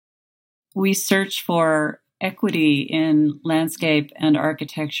we search for equity in landscape and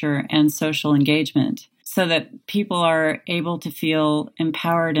architecture and social engagement so that people are able to feel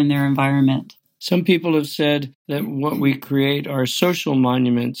empowered in their environment. Some people have said that what we create are social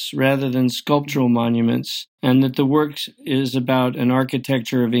monuments rather than sculptural monuments, and that the work is about an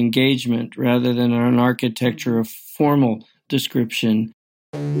architecture of engagement rather than an architecture of formal description.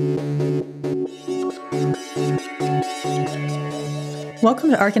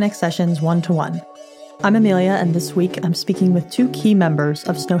 Welcome to ArchiNext Sessions 1-to-1. I'm Amelia, and this week I'm speaking with two key members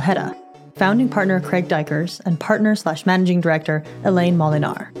of Snøhetta, founding partner Craig Dykers and partner/managing director Elaine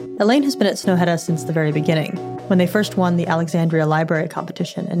Molinar. Elaine has been at Snøhetta since the very beginning, when they first won the Alexandria Library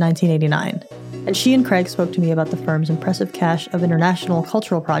competition in 1989. And she and Craig spoke to me about the firm's impressive cache of international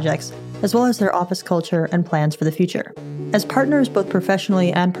cultural projects, as well as their office culture and plans for the future. As partners both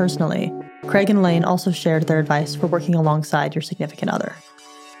professionally and personally, Craig and Elaine also shared their advice for working alongside your significant other.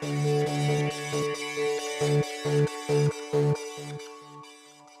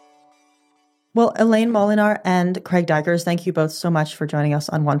 Well, Elaine Molinar and Craig Dykers, thank you both so much for joining us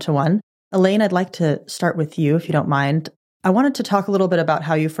on 1-to-1. Elaine, I'd like to start with you, if you don't mind. I wanted to talk a little bit about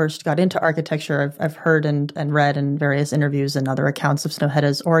how you first got into architecture. I've heard and read in various interviews and other accounts of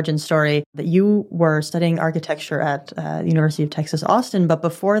Snøhetta's origin story that you were studying architecture at the University of Texas, Austin, but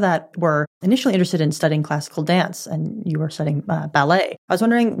before that were initially interested in studying classical dance, and you were studying ballet. I was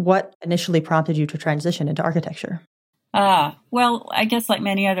wondering what initially prompted you to transition into architecture? Well, I guess like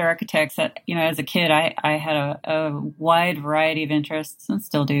many other architects, as a kid, I had a wide variety of interests and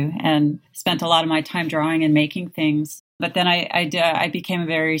still do, and spent a lot of my time drawing and making things. But then I became a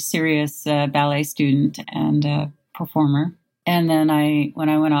very serious ballet student and performer. And then when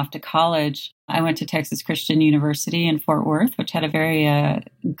I went off to college, I went to Texas Christian University in Fort Worth, which had a very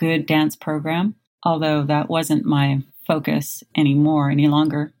good dance program, although that wasn't my focus any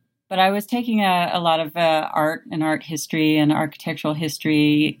longer. But I was taking a lot of art and art history and architectural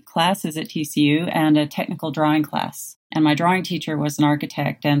history classes at TCU and a technical drawing class. And my drawing teacher was an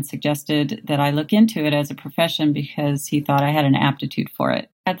architect and suggested that I look into it as a profession because he thought I had an aptitude for it.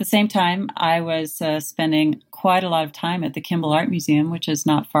 At the same time, I was spending quite a lot of time at the Kimball Art Museum, which is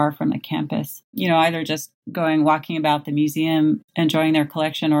not far from the campus. Either just walking about the museum, enjoying their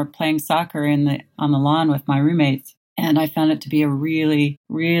collection, or playing soccer on the lawn with my roommates. And I found it to be a really,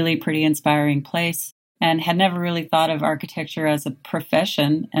 really pretty inspiring place, and had never really thought of architecture as a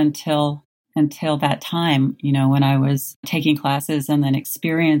profession until that time, when I was taking classes and then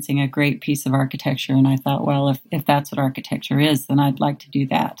experiencing a great piece of architecture. And I thought, well, if that's what architecture is, then I'd like to do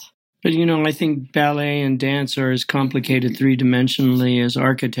that. But, I think ballet and dance are as complicated three-dimensionally as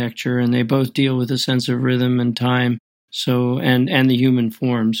architecture, and they both deal with a sense of rhythm and time. So, and the human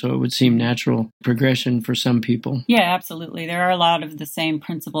form. So it would seem natural progression for some people. Yeah, absolutely. There are a lot of the same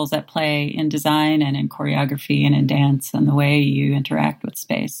principles at play in design and in choreography and in dance and the way you interact with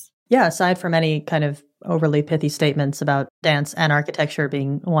space. Yeah, aside from any kind of overly pithy statements about dance and architecture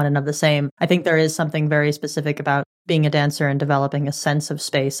being one and of the same, I think there is something very specific about being a dancer and developing a sense of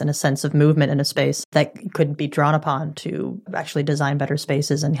space and a sense of movement in a space that could be drawn upon to actually design better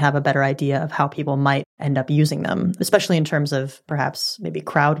spaces and have a better idea of how people might end up using them, especially in terms of perhaps maybe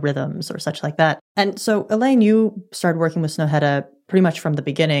crowd rhythms or such like that. And so, Elaine, you started working with Snøhetta pretty much from the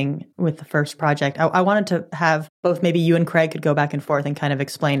beginning with the first project. I wanted to have both maybe you and Craig could go back and forth and kind of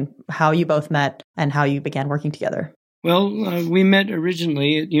explain how you both met and how you began working together. Well, we met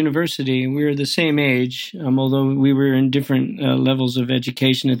originally at university. We were the same age, although we were in different levels of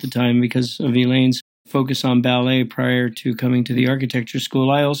education at the time because of Elaine's focus on ballet prior to coming to the architecture school.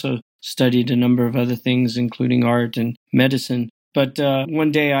 I also studied a number of other things, including art and medicine. But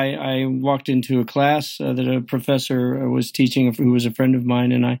one day I walked into a class that a professor was teaching who was a friend of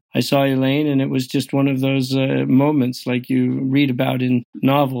mine, and I saw Elaine, and it was just one of those moments like you read about in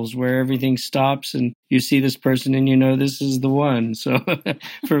novels where everything stops and you see this person and this is the one. So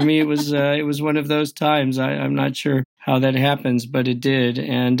for me, it was one of those times. I'm not sure how that happens, but it did.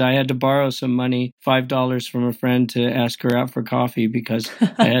 And I had to borrow some money, $5 from a friend to ask her out for coffee because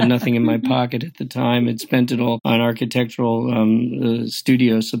I had nothing in my pocket at the time. I'd spent it all on architectural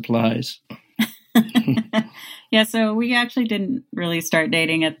studio supplies. Yeah, so we actually didn't really start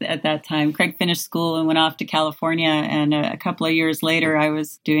dating at that time. Craig finished school and went off to California, and a couple of years later, I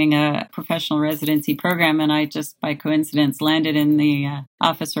was doing a professional residency program, and I just, by coincidence, landed in the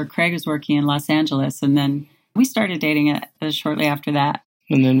office where Craig was working in Los Angeles, and then we started dating shortly after that.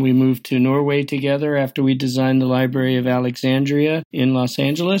 And then we moved to Norway together after we designed the Library of Alexandria in Los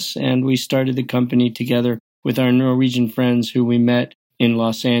Angeles, and we started the company together with our Norwegian friends who we met in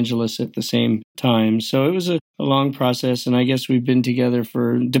Los Angeles at the same time. So it was a long process, and I guess we've been together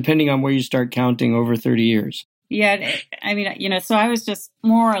for, depending on where you start counting, over 30 years. Yeah, I mean, so I was just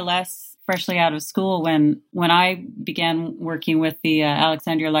more or less freshly out of school when I began working with the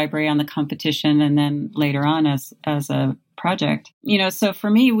Alexandria Library on the competition, and then later on as a project. So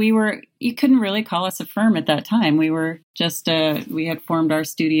for me, you couldn't really call us a firm at that time. We were just we had formed our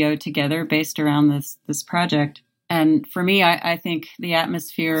studio together based around this project. And for me, I think the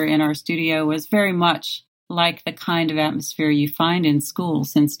atmosphere in our studio was very much like the kind of atmosphere you find in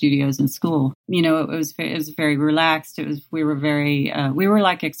schools, in studios in school. It was very relaxed. We were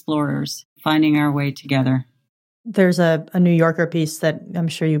like explorers finding our way together. There's a New Yorker piece that I'm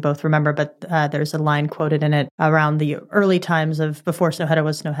sure you both remember, but there's a line quoted in it around the early times of before Snøhetta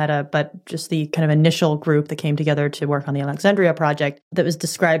was Snøhetta, but just the kind of initial group that came together to work on the Alexandria project that was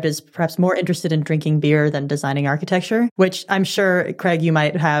described as perhaps more interested in drinking beer than designing architecture, which I'm sure, Craig, you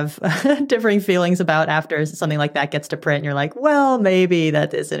might have differing feelings about after something like that gets to print. And you're like, well, maybe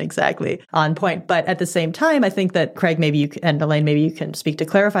that isn't exactly on point. But at the same time, I think that Craig, and Elaine, maybe you can speak to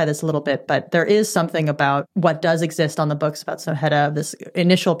clarify this a little bit, but there is something about what does exist on the books about Snøhetta, this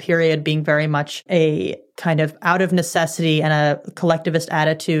initial period being very much a kind of out of necessity and a collectivist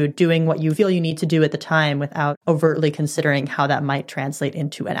attitude, doing what you feel you need to do at the time without overtly considering how that might translate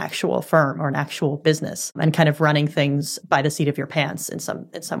into an actual firm or an actual business, and kind of running things by the seat of your pants in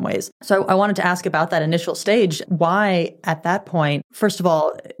some ways. So I wanted to ask about that initial stage. Why at that point, first of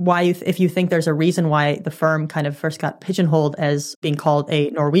all, if you think there's a reason why the firm kind of first got pigeonholed as being called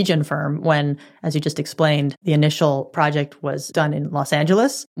a Norwegian firm when, as you just explained, the initial project was done in Los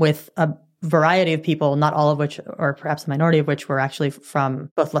Angeles with a variety of people, not all of which, or perhaps a minority of which, were actually from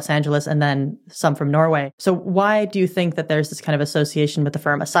both Los Angeles and then some from Norway. So why do you think that there's this kind of association with the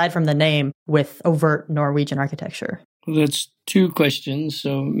firm, aside from the name, with overt Norwegian architecture? Well, that's two questions.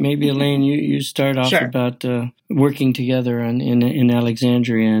 So maybe, Elaine, you start off Sure. about working together in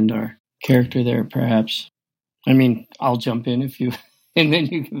Alexandria and our character there, perhaps. I mean, I'll jump in if you, and then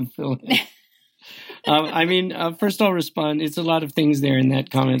you can fill in. First I'll respond. It's a lot of things there in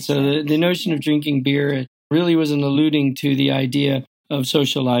that comment. So the notion of drinking beer really was an alluding to the idea of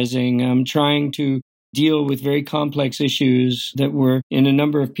socializing, trying to deal with very complex issues that were in a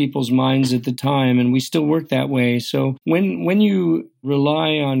number of people's minds at the time, and we still work that way. So when you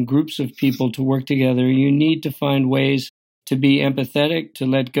rely on groups of people to work together, you need to find ways to be empathetic, to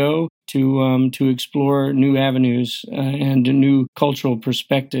let go, to explore new avenues and new cultural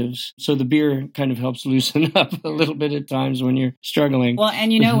perspectives. So the beer kind of helps loosen up a little bit at times when you're struggling. Well,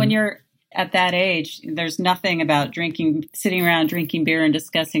 and when you're at that age, there's nothing about sitting around drinking beer and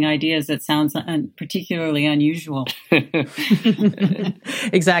discussing ideas that sounds particularly unusual.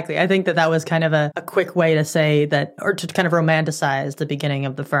 Exactly. I think that was kind of a quick way to say that, or to kind of romanticize the beginning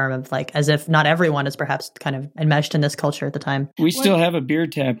of the firm, of like, as if not everyone is perhaps kind of enmeshed in this culture at the time. We still have a beer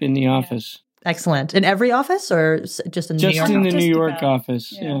tap in the office. Excellent. In every office, or just in New York? Just in the New York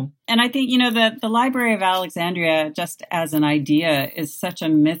office, yeah. And I think, that the Library of Alexandria, just as an idea, is such a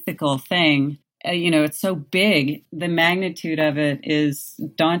mythical thing. It's so big. The magnitude of it is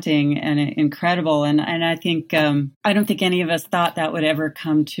daunting and incredible. And I think, I don't think any of us thought that would ever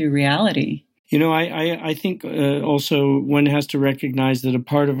come to reality. I think also one has to recognize that a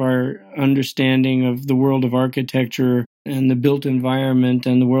part of our understanding of the world of architecture and the built environment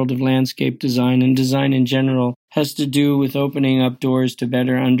and the world of landscape design and design in general has to do with opening up doors to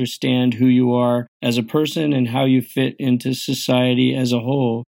better understand who you are as a person and how you fit into society as a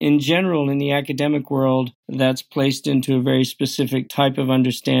whole. In general, in the academic world, that's placed into a very specific type of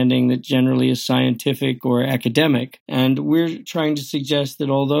understanding that generally is scientific or academic. And we're trying to suggest that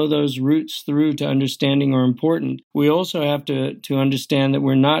although those routes through to understanding are important, we also have to understand that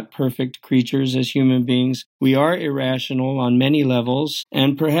we're not perfect creatures as human beings. We are irrational on many levels.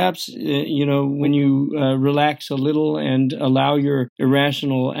 And perhaps, when you relax a little and allow your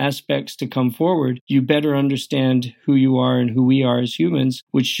irrational aspects to come forward, you better understand who you are and who we are as humans,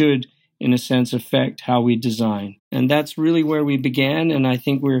 which should, in a sense, affect how we design. And that's really where we began, and I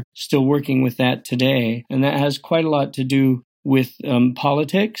think we're still working with that today. And that has quite a lot to do with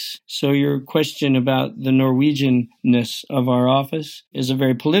politics. So your question about the Norwegian-ness of our office is a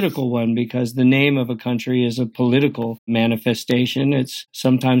very political one, because the name of a country is a political manifestation. It's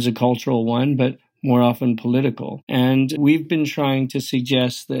sometimes a cultural one, but more often political. And we've been trying to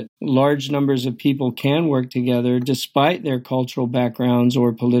suggest that large numbers of people can work together despite their cultural backgrounds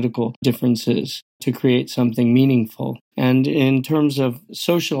or political differences to create something meaningful. And in terms of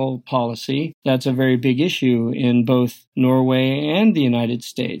social policy, that's a very big issue in both Norway and the United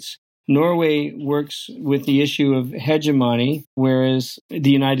States. Norway works with the issue of hegemony, whereas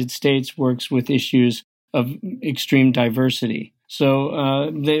the United States works with issues of extreme diversity. So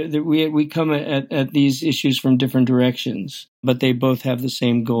we come at these issues from different directions, but they both have the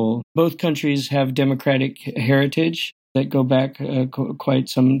same goal. Both countries have democratic heritage that go back quite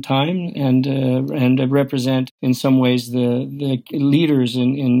some time and represent in some ways the leaders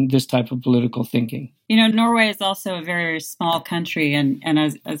in this type of political thinking. Norway is also a very small country, and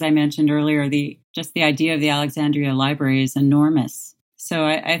as I mentioned earlier, the idea of the Alexandria Library is enormous. So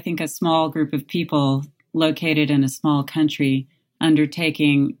I think a small group of people located in a small country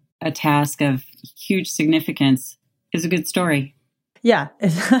undertaking a task of huge significance is a good story. Yeah,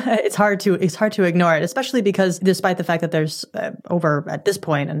 it's hard to ignore it, especially because despite the fact that there's over at this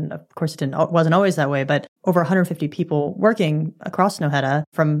point, and of course it wasn't always that way, but over 150 people working across Snøhetta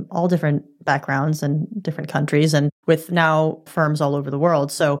from all different backgrounds and different countries, and with now firms all over the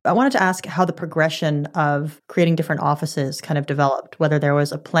world. So I wanted to ask how the progression of creating different offices kind of developed, whether there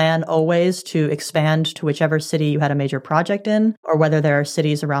was a plan always to expand to whichever city you had a major project in, or whether there are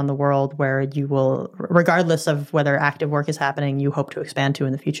cities around the world where you will, regardless of whether active work is happening, you hope to expand to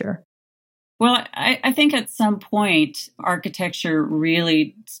in the future. Well, I think at some point, architecture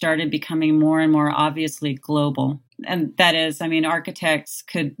really started becoming more and more obviously global. And that is, architects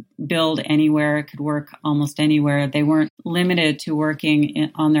could build anywhere, could work almost anywhere. They weren't limited to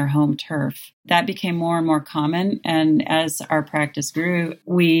working on their home turf. That became more and more common. And as our practice grew,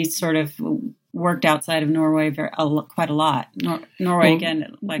 we sort of worked outside of Norway quite a lot. Norway,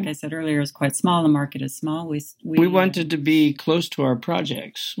 again, like I said earlier, is quite small. The market is small. We wanted to be close to our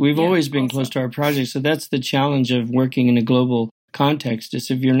projects. We've always been close to our projects. So that's the challenge of working in a global context,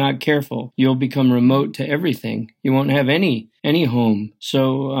 is if you're not careful, you'll become remote to everything. You won't have any home.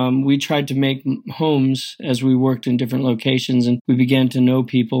 So we tried to make homes as we worked in different locations, and we began to know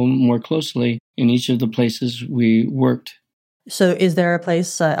people more closely in each of the places we worked. So is there a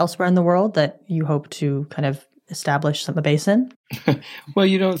place elsewhere in the world that you hope to kind of establish a base in? Well,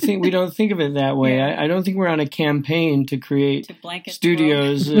 we don't think of it that way. Yeah. I don't think we're on a campaign to create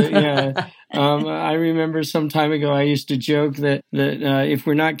studios. I remember some time ago I used to joke that if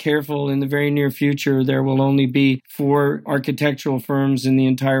we're not careful, in the very near future there will only be 4 architectural firms in the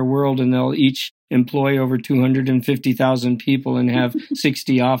entire world, and they'll each employ over 250,000 people and have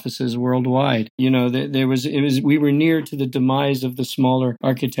 60 offices worldwide. We were near to the demise of the smaller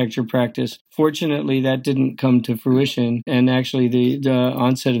architecture practice. Fortunately, that didn't come to fruition, and actually the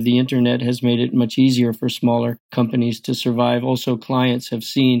onset of the internet has made it much easier for smaller companies to survive. Also, clients have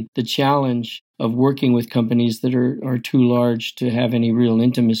seen the challenge of working with companies that are too large to have any real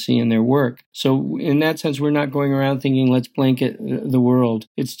intimacy in their work. So in that sense, we're not going around thinking, let's blanket the world.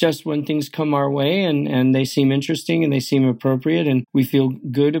 It's just when things come our way and they seem interesting and they seem appropriate and we feel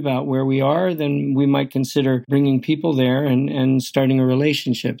good about where we are, then we might consider bringing people there and starting a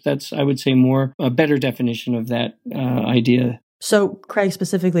relationship. That's, I would say, more a better definition of that idea. So, Craig,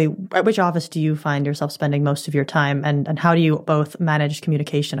 specifically, at which office do you find yourself spending most of your time, and how do you both manage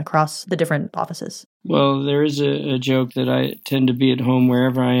communication across the different offices? Well, there is a joke that I tend to be at home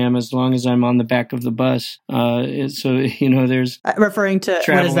wherever I am, as long as I'm on the back of the bus. There's referring to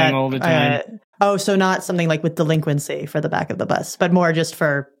traveling what is that? All the time. So not something like with delinquency for the back of the bus, but more just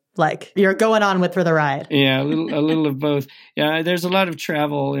for like you're going on for the ride. Yeah, a little of both. Yeah, there's a lot of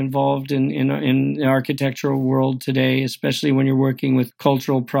travel involved in the architectural world today, especially when you're working with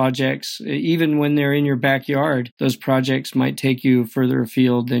cultural projects. Even when they're in your backyard, those projects might take you further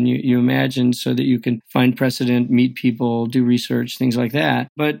afield than you imagined, so that you can find precedent, meet people, do research, things like that.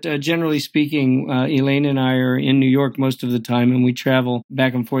 But generally speaking, Elaine and I are in New York most of the time, and we travel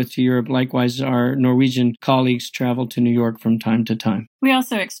back and forth to Europe. Likewise, our Norwegian colleagues travel to New York from time to time. We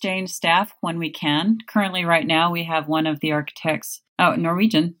also exchange staff when we can. Currently, right now, we have one of the architects,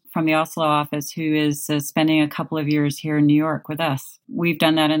 Norwegian, from the Oslo office, who is spending a couple of years here in New York with us. We've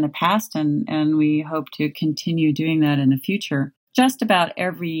done that in the past, and we hope to continue doing that in the future. Just about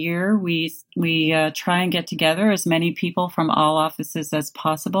every year, we try and get together as many people from all offices as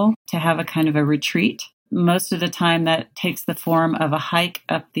possible to have a kind of a retreat. Most of the time, that takes the form of a hike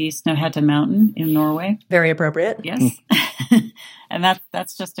up the Snøhetta mountain in Norway. Very appropriate. Yes. And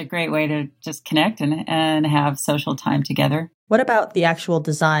that's just a great way to just connect and have social time together. What about the actual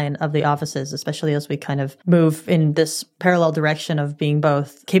design of the offices, especially as we kind of move in this parallel direction of being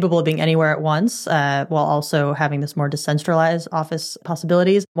both capable of being anywhere at once, while also having this more decentralized office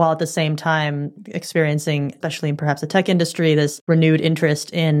possibilities, while at the same time experiencing, especially in perhaps the tech industry, this renewed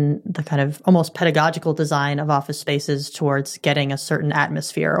interest in the kind of almost pedagogical design of office spaces towards getting a certain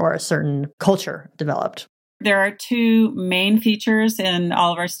atmosphere or a certain culture developed? There are two main features in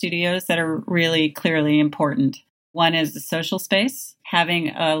all of our studios that are really clearly important. One is the social space, having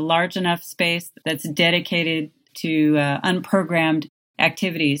a large enough space that's dedicated to unprogrammed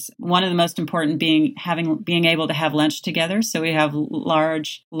activities. One of the most important being able to have lunch together. So we have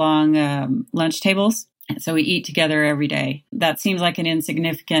large, long lunch tables. So we eat together every day. That seems like an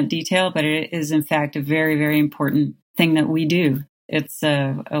insignificant detail, but it is in fact a very, very important thing that we do. It's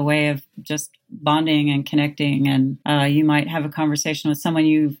a way of just bonding and connecting. And you might have a conversation with someone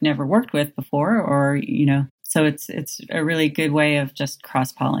you've never worked with before, or, so it's a really good way of just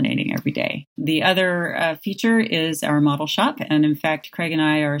cross-pollinating every day. The other feature is our model shop. And in fact, Craig and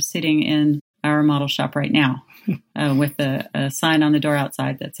I are sitting in our model shop right now with a sign on the door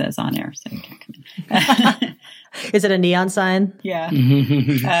outside that says on air, so you can't come in. Is it a neon sign? Yeah.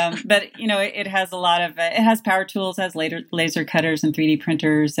 But, it has a lot of, it has power tools, has laser cutters and 3D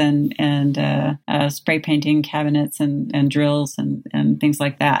printers and spray painting cabinets and drills and things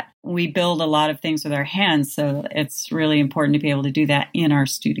like that. We build a lot of things with our hands, so it's really important to be able to do that in our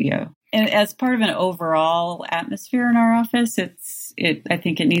studio. And as part of an overall atmosphere in our office, I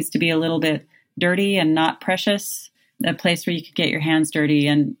think it needs to be a little bit dirty and not precious, a place where you could get your hands dirty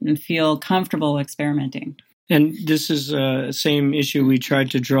and feel comfortable experimenting. And this is the same issue we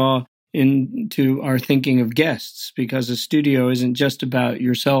tried to draw into our thinking of guests, because a studio isn't just about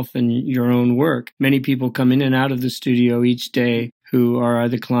yourself and your own work. Many people come in and out of the studio each day who are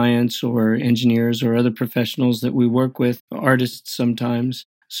either clients or engineers or other professionals that we work with, artists sometimes.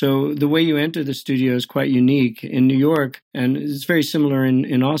 So the way you enter the studio is quite unique. In New York, and it's very similar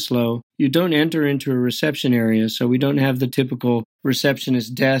in Oslo, you don't enter into a reception area. So we don't have the typical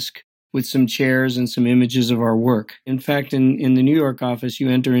receptionist desk with some chairs and some images of our work. In fact, in the New York office, you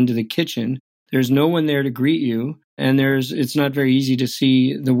enter into the kitchen. There's no one there to greet you, and it's not very easy to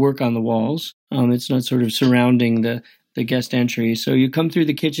see the work on the walls. It's not sort of surrounding the guest entry. So you come through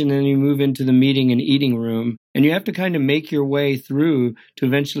the kitchen and you move into the meeting and eating room, and you have to kind of make your way through to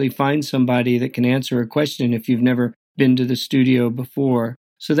eventually find somebody that can answer a question if you've never been to the studio before.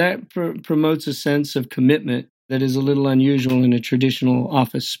 So that promotes a sense of commitment that is a little unusual in a traditional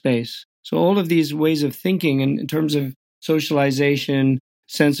office space. So all of these ways of thinking in terms of socialization,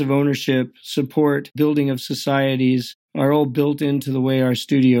 sense of ownership, support, building of societies are all built into the way our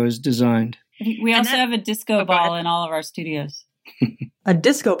studio is designed. We also have a disco ball in all of our studios. A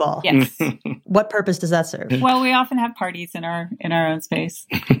disco ball? Yes. What purpose does that serve? Well, we often have parties in our own space.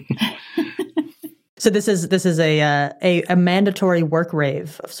 So this is a mandatory work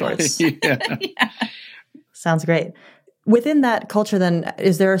rave of sorts. Yeah. Yeah. Sounds great. Within that culture, then,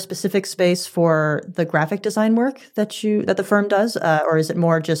 is there a specific space for the graphic design work that the firm does, or is it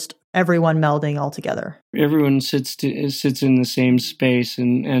more just everyone melding all together? Everyone sits in the same space,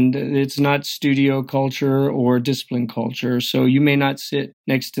 and it's not studio culture or discipline culture. So you may not sit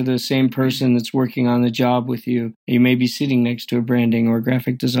next to the same person that's working on the job with you. You may be sitting next to a branding or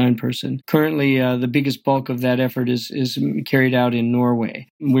graphic design person. Currently, the biggest bulk of that effort is carried out in Norway.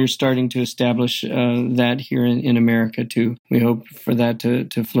 We're starting to establish that here in America too. We hope for that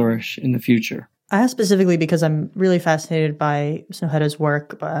to flourish in the future. I ask specifically because I'm really fascinated by Snøhetta's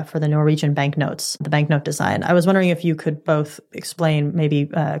work for the Norwegian banknotes, the banknote design. I was wondering if you could both explain maybe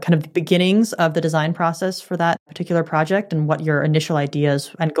kind of the beginnings of the design process for that particular project and what your initial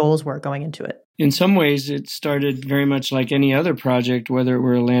ideas and goals were going into it. In some ways, it started very much like any other project, whether it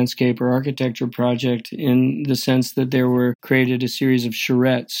were a landscape or architecture project, in the sense that there were created a series of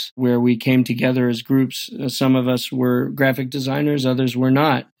charrettes where we came together as groups. Some of us were graphic designers, others were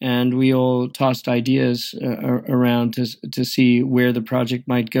not. And we all tossed ideas around to see where the project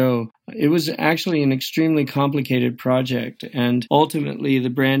might go. It was actually an extremely complicated project, and ultimately the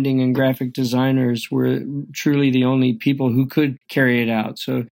branding and graphic designers were truly the only people who could carry it out.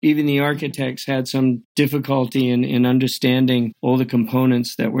 So even the architects had some difficulty in understanding all the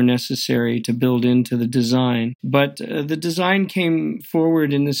components that were necessary to build into the design. But the design came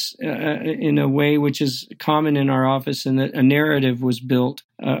forward in a way which is common in our office, in that a narrative was built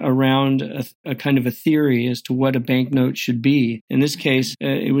around a kind of a theory as to what a banknote should be. In this case,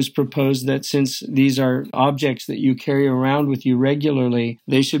 it was proposed that since these are objects that you carry around with you regularly,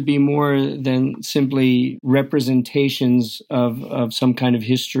 they should be more than simply representations of some kind of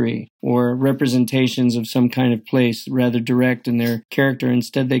history or representations of some kind of place, rather direct in their character.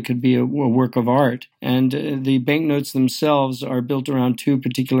 Instead, they could be a work of art. And the banknotes themselves are built around two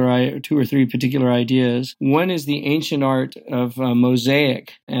or three particular ideas. One is the ancient art of mosaic,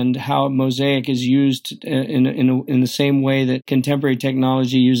 and how mosaic is used in the same way that contemporary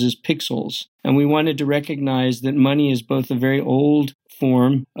technology uses pixels. And we wanted to recognize that money is both a very old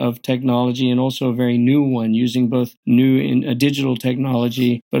form of technology and also a very new one, using both new digital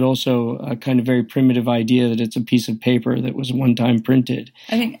technology, but also a kind of very primitive idea that it's a piece of paper that was one time printed.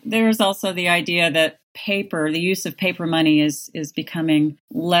 I think there's also the idea that the use of paper money is becoming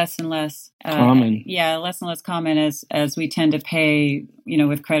less and less common. Less and less common as we tend to pay,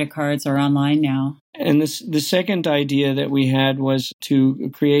 with credit cards or online now. And the second idea that we had was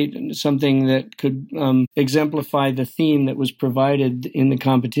to create something that could exemplify the theme that was provided in the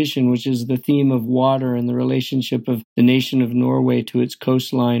competition, which is the theme of water and the relationship of the nation of Norway to its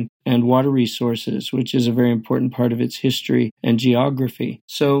coastline and water resources, which is a very important part of its history and geography.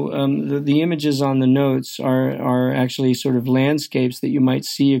 So the images on the notes are actually sort of landscapes that you might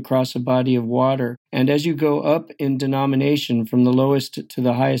see across a body of water. And as you go up in denomination, from the lowest to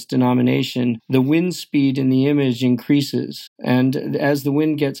the highest denomination, the wind speed in the image increases. And as the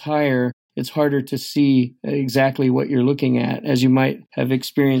wind gets higher, it's harder to see exactly what you're looking at, as you might have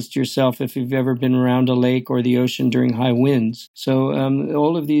experienced yourself if you've ever been around a lake or the ocean during high winds. So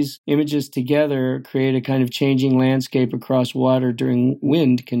all of these images together create a kind of changing landscape across water during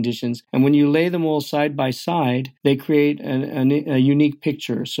wind conditions. And when you lay them all side by side, they create a unique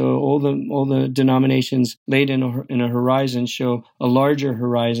picture. So all the denominations laid in a horizon show a larger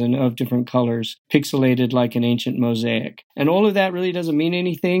horizon of different colors, pixelated like an ancient mosaic. And all of that really doesn't mean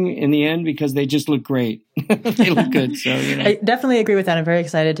anything in the end, because they just look great. They look good. So, I definitely agree with that. I'm very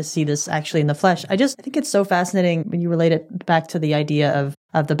excited to see this actually in the flesh. I think it's so fascinating when you relate it back to the idea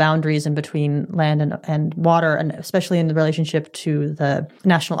of the boundaries in between land and water, and especially in the relationship to the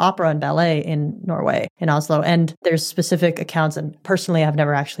National Opera and Ballet in Norway, in Oslo. And there's specific accounts, and personally, I've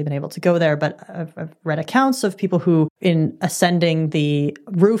never actually been able to go there, but I've read accounts of people who, in ascending the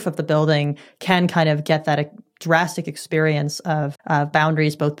roof of the building, can kind of get that drastic experience of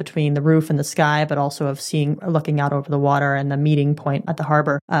boundaries both between the roof and the sky, but also of looking out over the water and the meeting point at the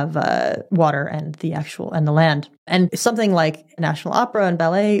harbor of water and the land. And something like National Opera and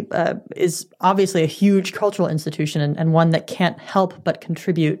Ballet is obviously a huge cultural institution and one that can't help but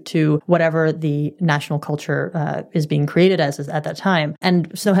contribute to whatever the national culture is being created as at that time. And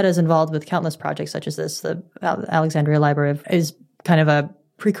Snøhetta is involved with countless projects such as this. The Alexandria Library is kind of a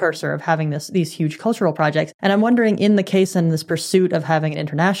precursor of having these huge cultural projects. And I'm wondering, in the case and this pursuit of having an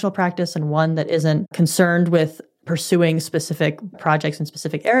international practice and one that isn't concerned with pursuing specific projects in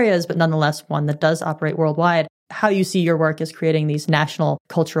specific areas, but nonetheless one that does operate worldwide, how you see your work as creating these national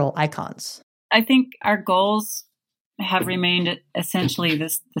cultural icons. I think our goals have remained essentially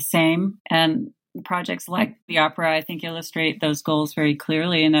the same. And projects like the opera, I think, illustrate those goals very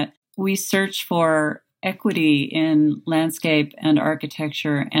clearly, in that we search for equity in landscape and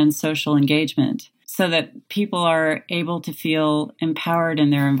architecture and social engagement so that people are able to feel empowered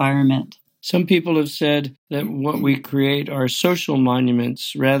in their environment. Some people have said that what we create are social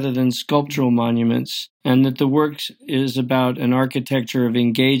monuments rather than sculptural monuments, and that the work is about an architecture of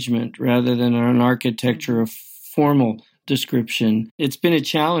engagement rather than an architecture of formal description. It's been a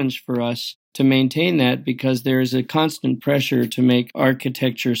challenge for us to maintain that, because there is a constant pressure to make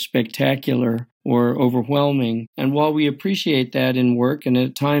architecture spectacular or overwhelming. And while we appreciate that in work, and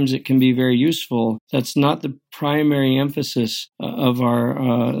at times it can be very useful, that's not the primary emphasis of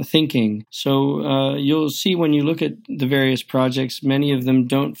our thinking. So you'll see when you look at the various projects, many of them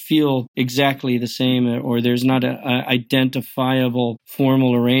don't feel exactly the same, or there's not an identifiable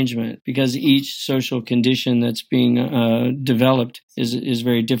formal arrangement, because each social condition that's being developed is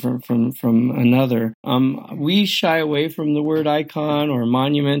very different from another. We shy away from the word icon or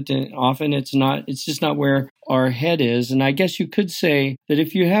monument, and often it's just not where our head is. And I guess you could say that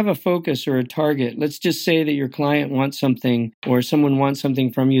if you have a focus or a target, let's just say that your client wants something or someone wants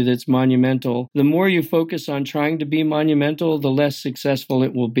something from you that's monumental, the more you focus on trying to be monumental, the less successful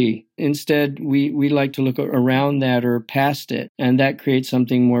it will be. Instead, we like to look around that or past it, and that creates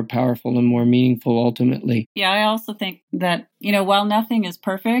something more powerful and more meaningful ultimately. Yeah, I also think that, while nothing is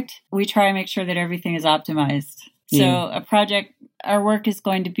perfect, we try and make sure that everything is optimized. So our work is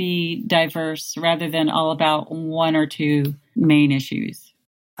going to be diverse rather than all about one or two main issues.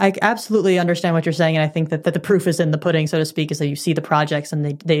 I absolutely understand what you're saying, and I think that the proof is in the pudding, so to speak, is that you see the projects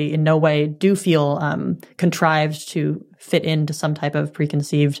and they in no way do feel contrived to fit into some type of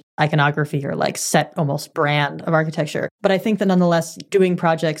preconceived iconography or like set almost brand of architecture. But I think that nonetheless, doing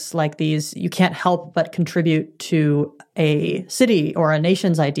projects like these, you can't help but contribute to a city or a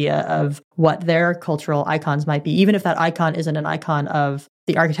nation's idea of what their cultural icons might be, even if that icon isn't an icon of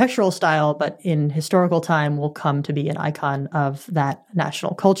the architectural style, but in historical time will come to be an icon of that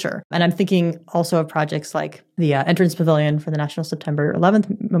national culture. And I'm thinking also of projects like the entrance pavilion for the National September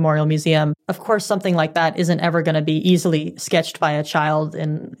 11th Memorial Museum, Of course, something like that isn't ever going to be easily sketched by a child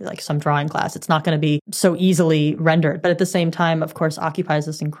in like some drawing class. It's not going to be so easily rendered, but at the same time, of course, occupies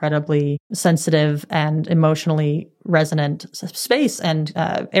this incredibly sensitive and emotionally resonant space and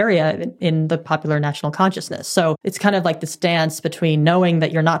area in the popular national consciousness. So it's kind of like this dance between knowing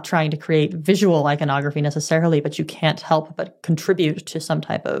that you're not trying to create visual iconography necessarily, but you can't help but contribute to some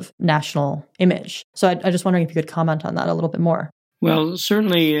type of national image. So I'm just wondering if you could comment on that a little bit more. Well,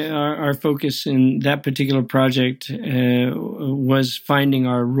 certainly our focus in that particular project was finding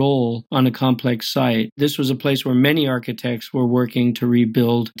our role on a complex site. This was a place where many architects were working to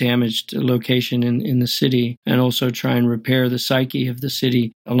rebuild damaged location in the city and also try and repair the psyche of the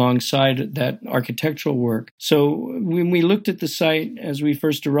city alongside that architectural work. So when we looked at the site as we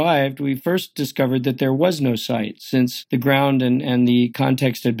first arrived, we first discovered that there was no site since the ground and the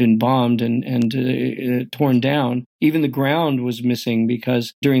context had been bombed and torn down. Even the ground was missing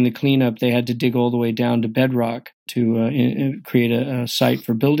because during the cleanup, they had to dig all the way down to bedrock to create a site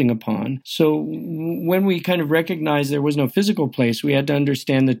for building upon. So when we kind of recognized there was no physical place, we had to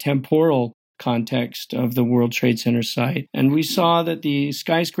understand the temporal context of the World Trade Center site. And we saw that the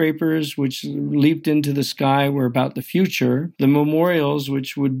skyscrapers which leaped into the sky were about the future. The memorials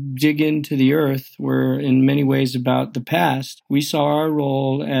which would dig into the earth were in many ways about the past. We saw our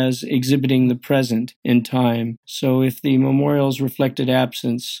role as exhibiting the present in time. So if the memorials reflected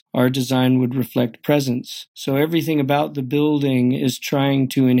absence, our design would reflect presence. So everything about the building is trying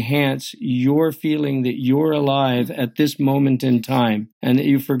to enhance your feeling that you're alive at this moment in time and that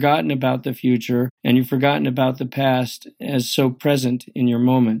you've forgotten about the future and you've forgotten about the past as so present in your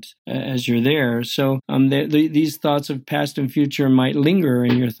moment as you're there. So these thoughts of past and future might linger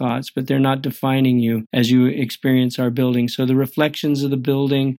in your thoughts, but they're not defining you as you experience our building. So the reflections of the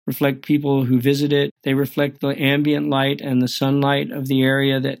building reflect people who visit it. They reflect the ambient light and the sunlight of the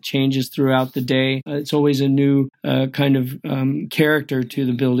area that changes throughout the day. It's always a new kind of character to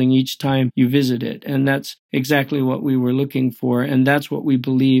the building each time you visit it. And that's exactly what we were looking for. And that's what we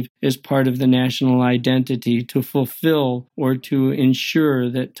believe is part of the national identity, to fulfill or to ensure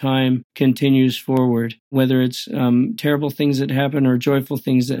that time continues forward. Whether it's terrible things that happen or joyful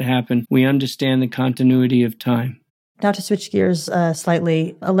things that happen, we understand the continuity of time. Now to switch gears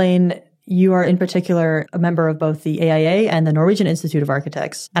slightly, Elaine, you are in particular a member of both the AIA and the Norwegian Institute of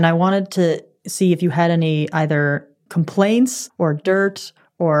Architects. And I wanted to see if you had any either complaints or dirt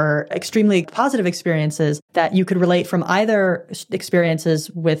or extremely positive experiences that you could relate from either experiences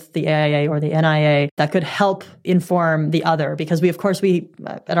with the AIA or the NIA that could help inform the other. Because we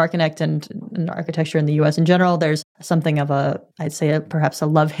at Archinect and in architecture in the US in general, there's something of perhaps a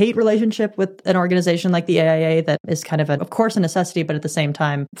love-hate relationship with an organization like the AIA that is kind of course, a necessity, but at the same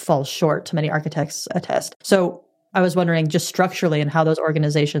time falls short, to many architects attest. So I was wondering just structurally and how those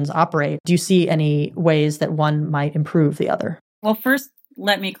organizations operate, do you see any ways that one might improve the other? Well, first,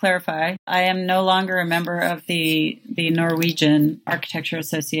 let me clarify. I am no longer a member of the Norwegian Architecture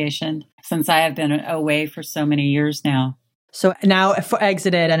Association since I have been away for so many years now. So now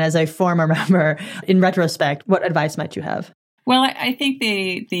exited, and as a former member, in retrospect, what advice might you have? Well, I think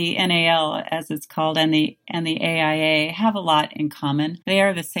the NAL, as it's called, and the AIA have a lot in common. They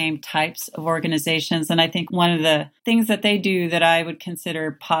are the same types of organizations, and I think one of the things that they do that I would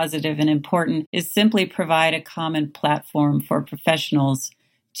consider positive and important is simply provide a common platform for professionals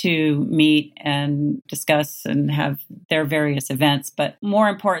to meet and discuss and have their various events. But more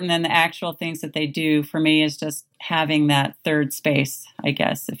important than the actual things that they do for me is just having that third space, I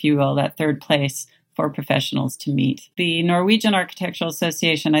guess, if you will, that third place for professionals to meet. The Norwegian Architectural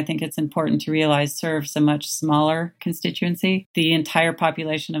Association, I think it's important to realize, serves a much smaller constituency. The entire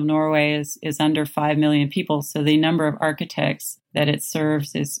population of Norway is under 5 million people, so the number of architects that it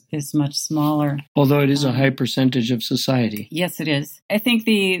serves is much smaller. Although it is a high percentage of society. Yes, it is. I think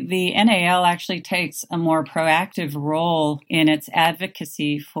the NAL actually takes a more proactive role in its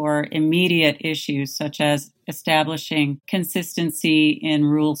advocacy for immediate issues, such as establishing consistency in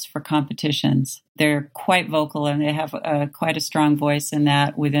rules for competitions. They're quite vocal, and they have quite a strong voice in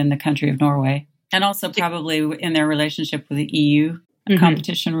that within the country of Norway, and also probably in their relationship with the EU.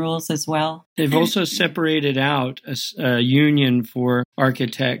 Competition rules as well. They've also separated out a union for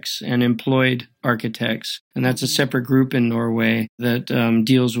architects and employed architects. And that's a separate group in Norway that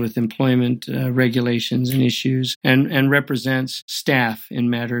deals with employment regulations and issues and represents staff in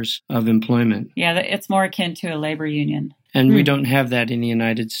matters of employment. Yeah, it's more akin to a labor union. And we don't have that in the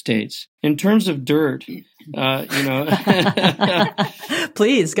United States. In terms of dirt,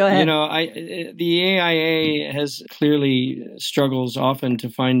 please go ahead. The AIA has clearly struggles often to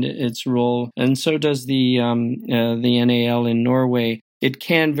find its role, and so does the NAL in Norway. it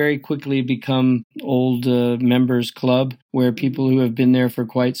can very quickly become old members club where people who have been there for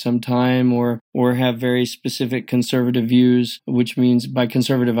quite some time or have very specific conservative views, which means by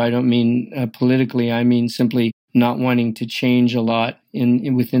conservative, I don't mean politically, I mean simply not wanting to change a lot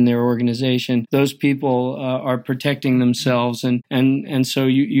within their organization. Those people are protecting themselves. And so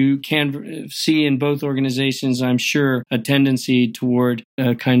you can see in both organizations, I'm sure, a tendency toward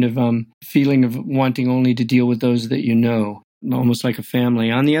a kind of feeling of wanting only to deal with those that you know, almost like a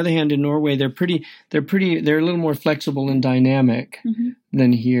family. On the other hand, in Norway, they're a little more flexible and dynamic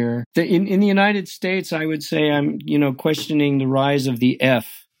than here. In the United States, I would say I'm, questioning the rise of the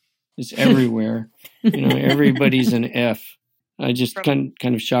F. It's everywhere. Everybody's an F. I just kind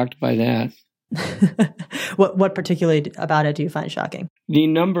of shocked by that. What particularly about it do you find shocking? The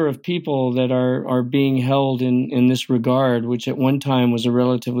number of people that are being held in this regard, which at one time was a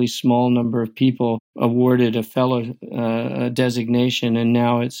relatively small number of people awarded a fellow designation, and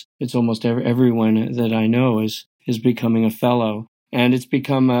now it's almost everyone that I know is becoming a fellow. And it's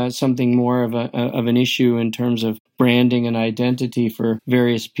become something more of an issue in terms of branding and identity for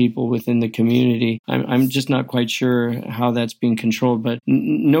various people within the community. I'm just not quite sure how that's being controlled, but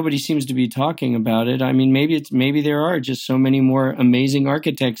nobody seems to be talking about it. I mean, maybe there are just so many more amazing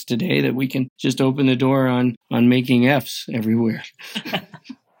architects today that we can just open the door on making Fs everywhere.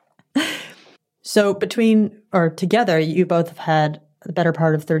 So together, you both have had the better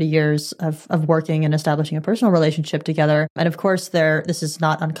part of 30 years of working and establishing a personal relationship together. And of course, this is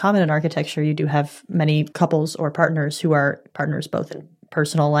not uncommon in architecture. You do have many couples or partners who are partners both in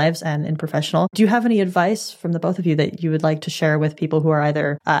personal lives and in professional. Do you have any advice from the both of you that you would like to share with people who are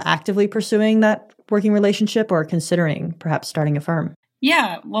either actively pursuing that working relationship or considering perhaps starting a firm?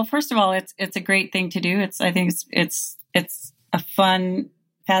 Yeah. Well, first of all, it's a great thing to do. I think it's a fun,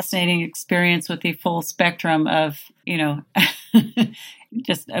 fascinating experience with the full spectrum of,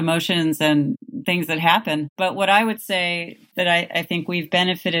 just emotions and things that happen. But what I would say that I think we've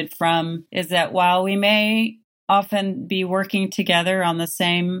benefited from is that while we may often be working together on the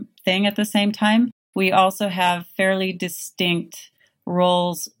same thing at the same time, we also have fairly distinct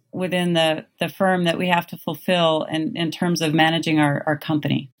roles within the firm that we have to fulfill in terms of managing our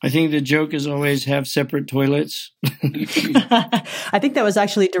company. I think the joke is always have separate toilets. I think that was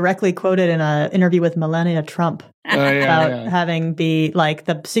actually directly quoted in an interview with Melania Trump about having the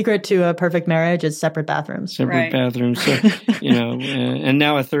secret to a perfect marriage is separate bathrooms. Separate bathrooms. So, and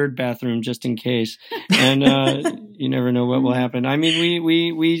now a third bathroom just in case. And you never know what will happen. I mean,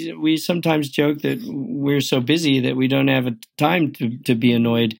 we sometimes joke that we're so busy that we don't have time to be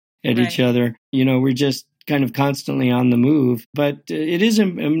annoyed at each other. We're just kind of constantly on the move. But it is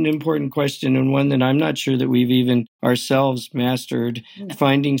an important question, and one that I'm not sure that we've even ourselves mastered. No.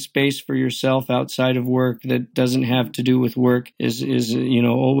 Finding space for yourself outside of work that doesn't have to do with work is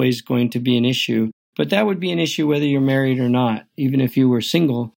always going to be an issue. But that would be an issue whether you're married or not. Even if you were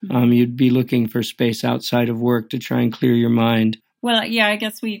single, you'd be looking for space outside of work to try and clear your mind. Well, yeah, I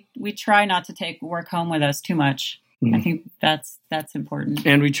guess we try not to take work home with us too much. I think that's important.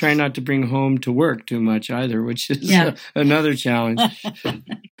 And we try not to bring home to work too much either, which is another challenge.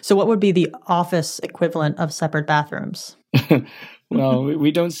 So what would be the office equivalent of separate bathrooms? Well,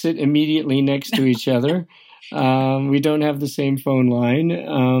 we don't sit immediately next to each other. We don't have the same phone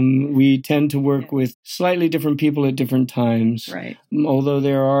line. We tend to work with slightly different people at different times. Right. Although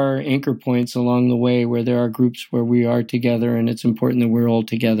there are anchor points along the way where there are groups where we are together, and it's important that we're all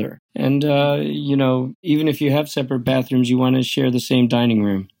together. And, even if you have separate bathrooms, you want to share the same dining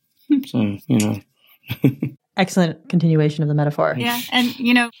room. So, Excellent continuation of the metaphor. Yeah. And,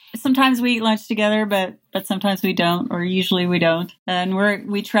 sometimes we eat lunch together, but sometimes we don't, or usually we don't. And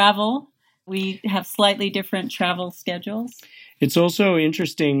we travel. We have slightly different travel schedules. It's also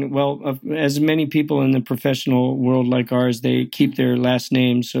interesting, as many people in the professional world like ours, they keep their last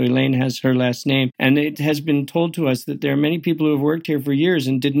names. So Elaine has her last name. And it has been told to us that there are many people who have worked here for years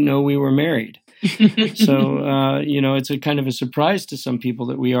and didn't know we were married. So, it's a kind of a surprise to some people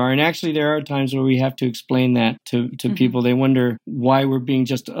that we are. And actually, there are times where we have to explain that to people. They wonder why we're being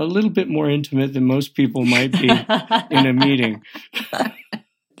just a little bit more intimate than most people might be in a meeting.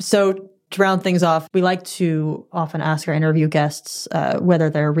 So, to round things off, we like to often ask our interview guests whether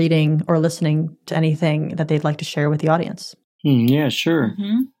they're reading or listening to anything that they'd like to share with the audience. Yeah, sure.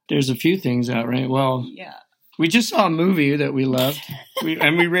 Mm-hmm. There's a few things out, right? Well, We just saw a movie that we loved,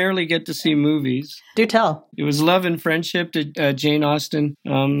 and we rarely get to see movies. Do tell. It was Love and Friendship, a Jane Austen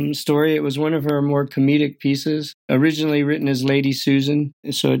story. It was one of her more comedic pieces, originally written as Lady Susan.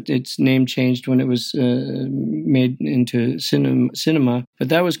 So its name changed when it was made into cinema. But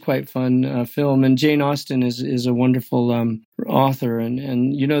that was quite fun film. And Jane Austen is a wonderful author.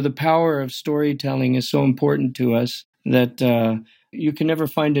 And the power of storytelling is so important to us that you can never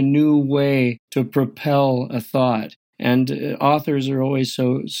find a new way to propel a thought. And authors are always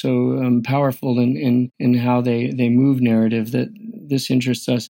so powerful in how they move narrative that this interests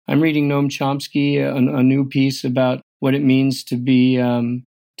us. I'm reading Noam Chomsky, a new piece about what it means to be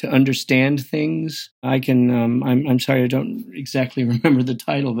to understand things. I'm sorry, I don't exactly remember the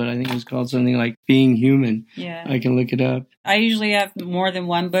title, but I think it was called something like Being Human. Yeah, I can look it up. I usually have more than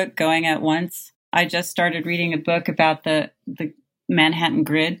one book going at once. I just started reading a book about the Manhattan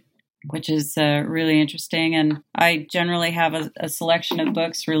Grid, which is really interesting. And I generally have a selection of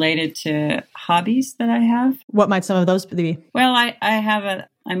books related to hobbies that I have. What might some of those be? Well,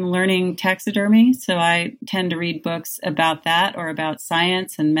 I'm learning taxidermy, so I tend to read books about that or about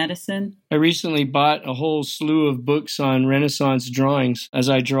science and medicine. I recently bought a whole slew of books on Renaissance drawings, as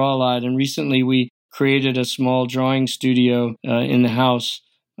I draw a lot. And recently we created a small drawing studio in the house.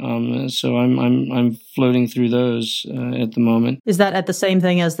 So I'm floating through those at the moment. Is that at the same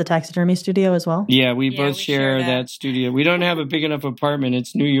thing as the taxidermy studio as well? Yeah, we both share that studio. We don't have a big enough apartment.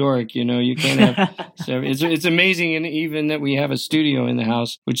 It's New York, you can't have. So it's amazing, and even that we have a studio in the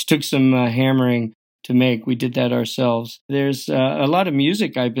house, which took some hammering to make. We did that ourselves. There's a lot of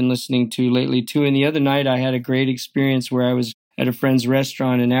music I've been listening to lately too. And the other night I had a great experience where I was at a friend's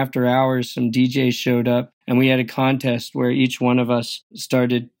restaurant, and after hours, some DJs showed up, and we had a contest where each one of us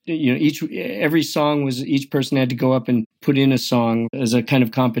started, every song was, each person had to go up and put in a song as a kind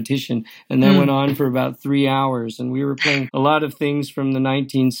of competition. And that went on for about 3 hours. And we were playing a lot of things from the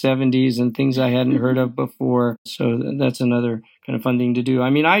 1970s and things I hadn't heard of before. So that's another kind of fun thing to do. I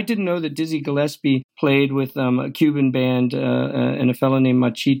mean, I didn't know that Dizzy Gillespie played with a Cuban band and a fellow named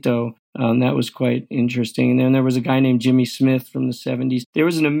Machito. That was quite interesting. And then there was a guy named Jimmy Smith from the 70s. There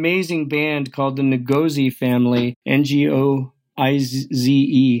was an amazing band called the Ngozi Family, Ngoize,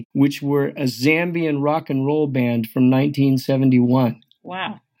 which were a Zambian rock and roll band from 1971.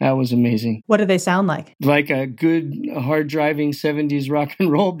 Wow. That was amazing. What do they sound like? Like a good, hard-driving 70s rock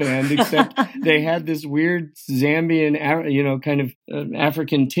and roll band, except they had this weird Zambian, kind of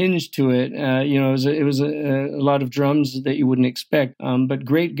African tinge to it. It was a lot of drums that you wouldn't expect, but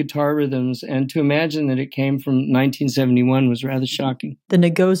great guitar rhythms. And to imagine that it came from 1971 was rather shocking. The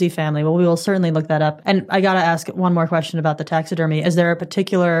Ngozi family. Well, we will certainly look that up. And I got to ask one more question about the taxidermy. Is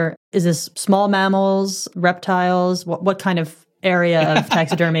this small mammals, reptiles? What kind of area of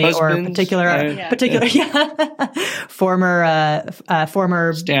taxidermy or particular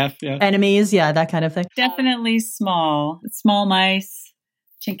former staff, enemies, that kind of thing? Definitely small mice,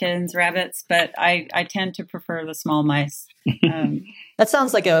 chickens, rabbits, but I tend to prefer the small mice. That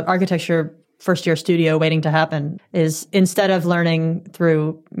sounds like an architecture first-year studio waiting to happen. Is instead of learning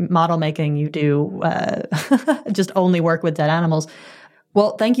through model making, you do just only work with dead animals.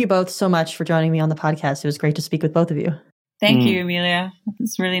 Well, thank you both so much for joining me on the podcast. It was great to speak with both of you. Thank you, Amelia.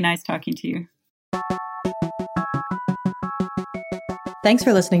 It's really nice talking to you. Thanks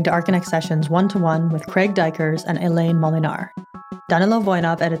for listening to Archinect Sessions 1-to-1 with Craig Dykers and Elaine Molinar. Danilo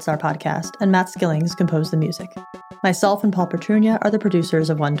Voinov edits our podcast, and Matt Skillings composed the music. Myself and Paul Petrunia are the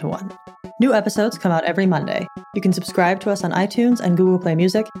producers of 1-to-1. New episodes come out every Monday. You can subscribe to us on iTunes and Google Play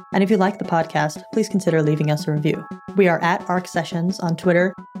Music, and if you like the podcast, please consider leaving us a review. We are at Arc Sessions on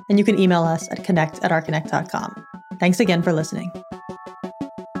Twitter, and you can email us at connect@archinect.com. Thanks again for listening.